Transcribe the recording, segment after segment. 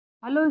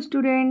Hello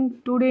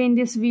student, today in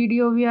this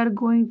video we are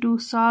going to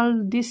solve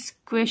this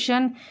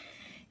question: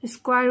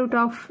 square root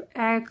of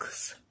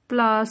x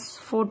plus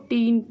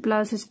 14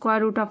 plus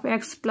square root of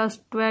x plus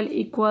 12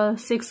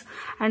 equals 6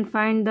 and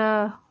find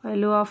the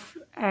value of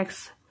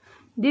x.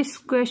 This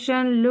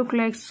question look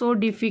like so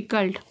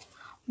difficult,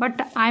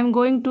 but I am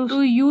going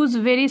to use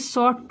very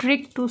short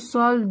trick to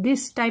solve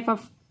this type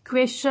of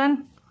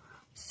question.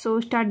 So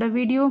start the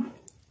video.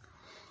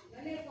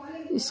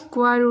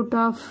 Square root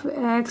of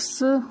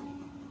x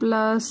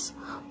plus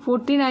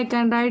 14, I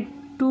can write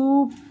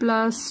 2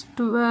 plus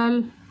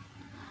 12.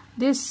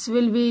 This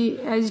will be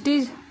as it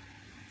is.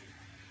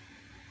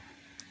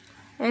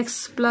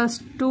 X plus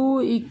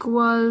 2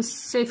 equals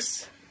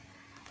 6.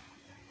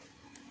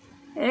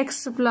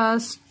 X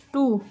plus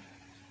 2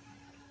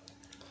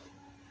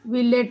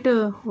 will let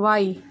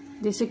y.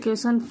 This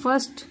equation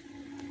first.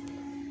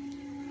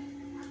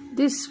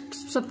 This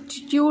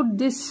substitute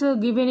this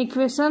given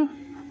equation.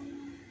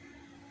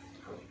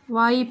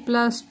 Y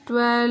plus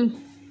 12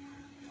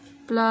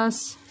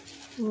 plus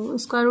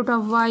square root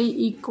of y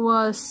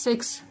equals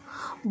 6.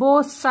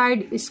 Both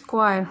sides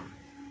square.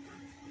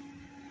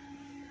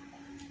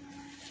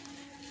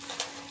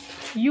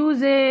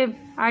 Use a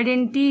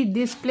identity.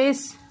 This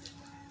place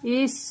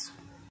is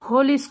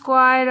whole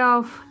square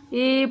of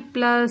a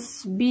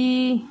plus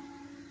b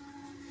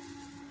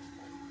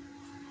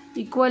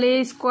equal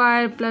a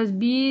square plus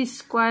b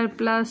square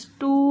plus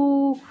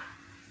 2ab.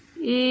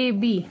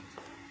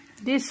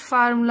 This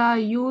formula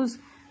use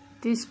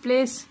this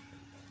place.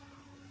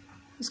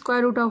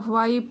 Square root of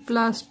y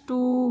plus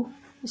 2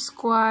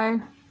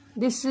 square.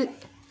 This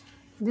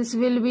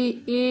will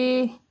be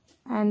a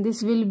and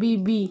this will be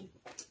b.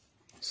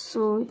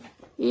 So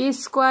a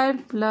square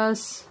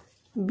plus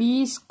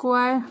b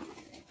square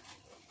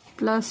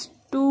plus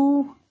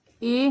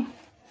 2a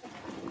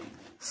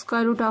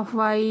square root of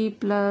y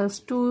plus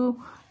 2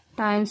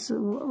 times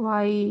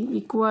y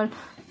equal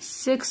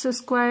 6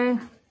 square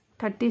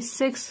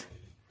 36.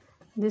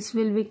 This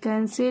will be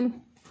cancelled.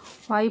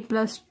 Y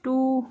plus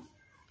 2,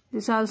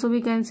 this also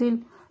be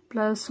cancelled,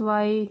 plus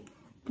y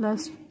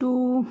plus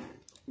 2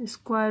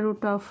 square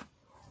root of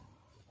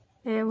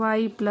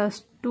y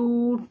plus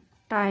 2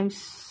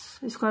 times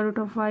square root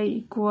of y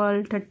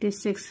equal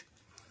 36.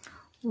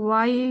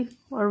 Y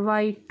or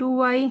y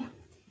 2y,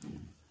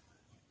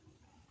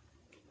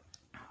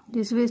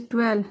 this is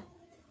 12.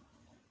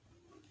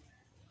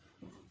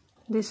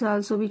 This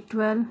also be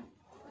 12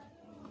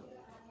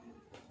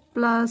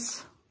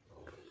 plus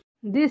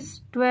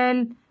this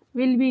 12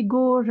 will be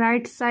go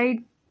right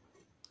side.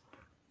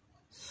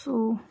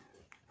 So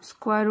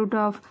square root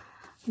of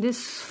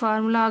this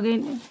formula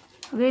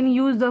again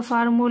use the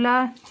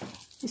formula.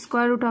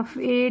 Square root of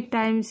a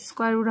times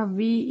square root of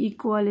b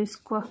equal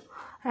square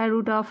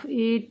root of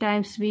a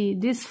times b.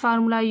 This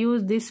formula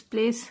use this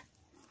place.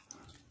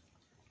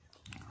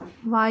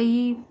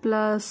 Y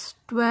plus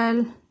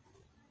 12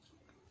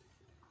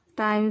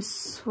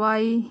 times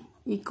y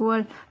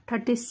equal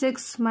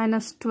 36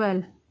 minus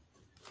 12.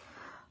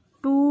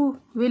 2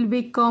 will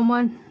be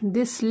common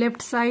this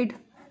left side.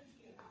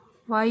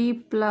 Y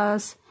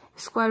plus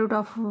square root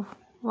of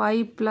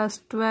y plus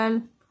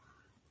 12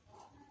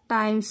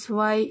 times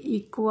y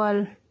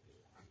equal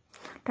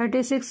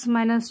 36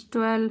 minus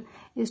 12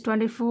 is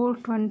 24.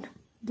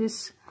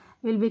 This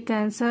will be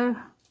cancelled.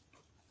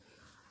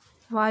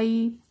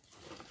 Y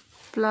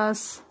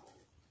plus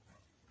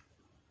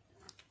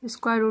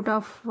square root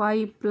of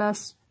y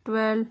plus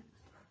 12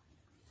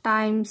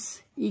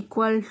 times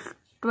equal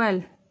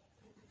 12.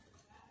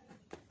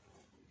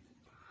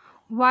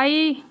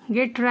 Y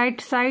get right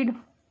side,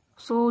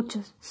 so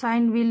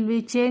sign will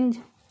be changed.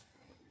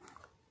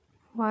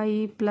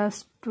 Y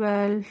plus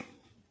 12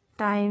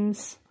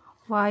 times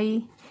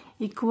y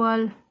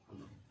equal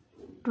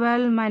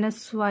 12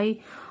 minus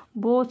y.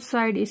 Both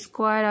side is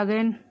square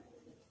again.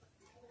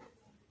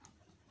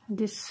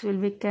 This will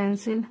be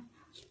cancelled.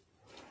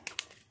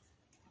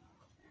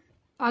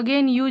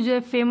 Again use a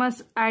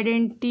famous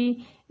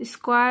identity.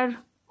 Square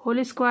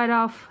whole square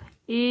of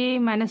a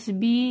minus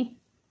b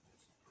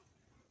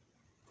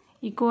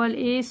equal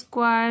a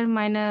square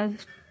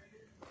minus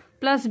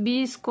plus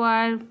b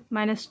square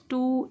minus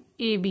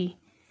 2ab.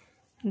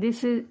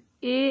 This is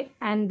a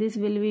and this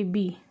will be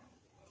b.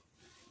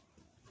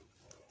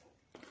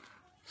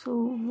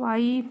 So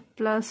y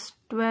plus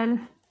 12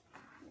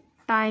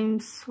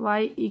 times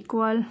y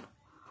equal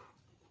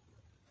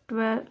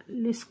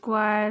 12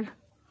 square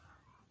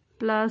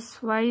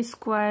plus y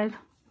square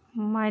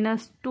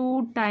minus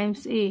 2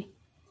 times a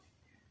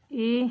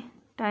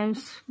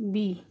times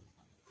b.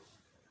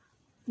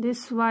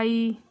 This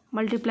y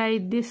multiply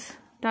this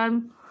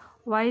term,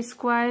 y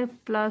square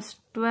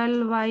plus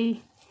 12y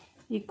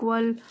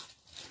equal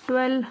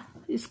 12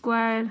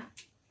 square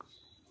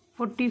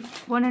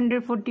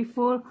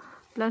 144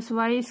 plus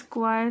y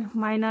square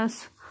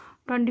minus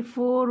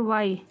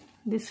 24y.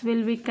 This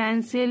will be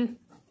cancelled.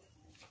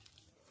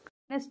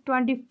 Plus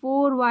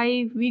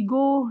 24y we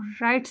go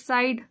right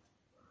side.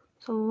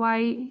 So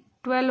y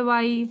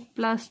 12y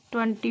plus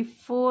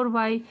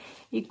 24y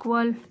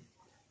equal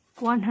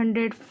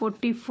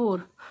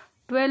 144.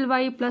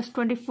 12y plus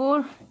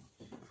 24,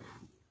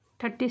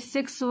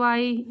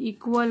 36y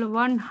equal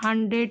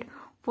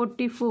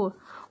 144.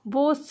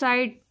 Both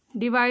sides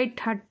divide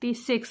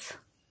 36.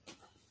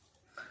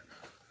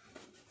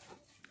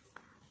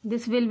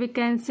 This will be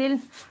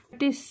cancelled.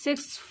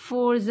 36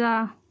 4s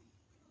are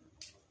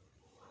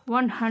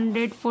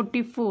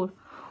 144.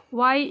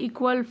 Y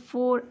equal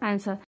 4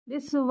 answer.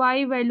 This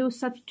y value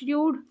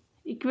substitute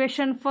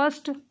equation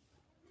first.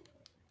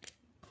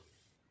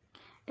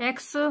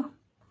 X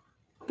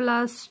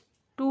plus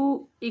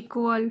 2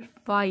 equal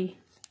y.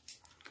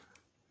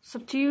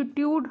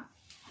 Substitute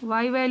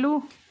y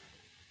value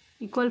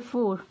equal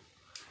 4.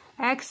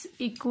 X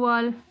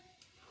equal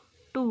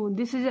 2.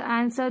 This is the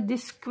answer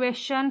this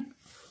question.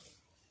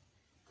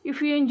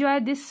 If you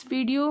enjoy this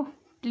video,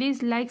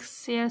 please like,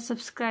 share,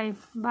 subscribe.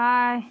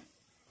 Bye.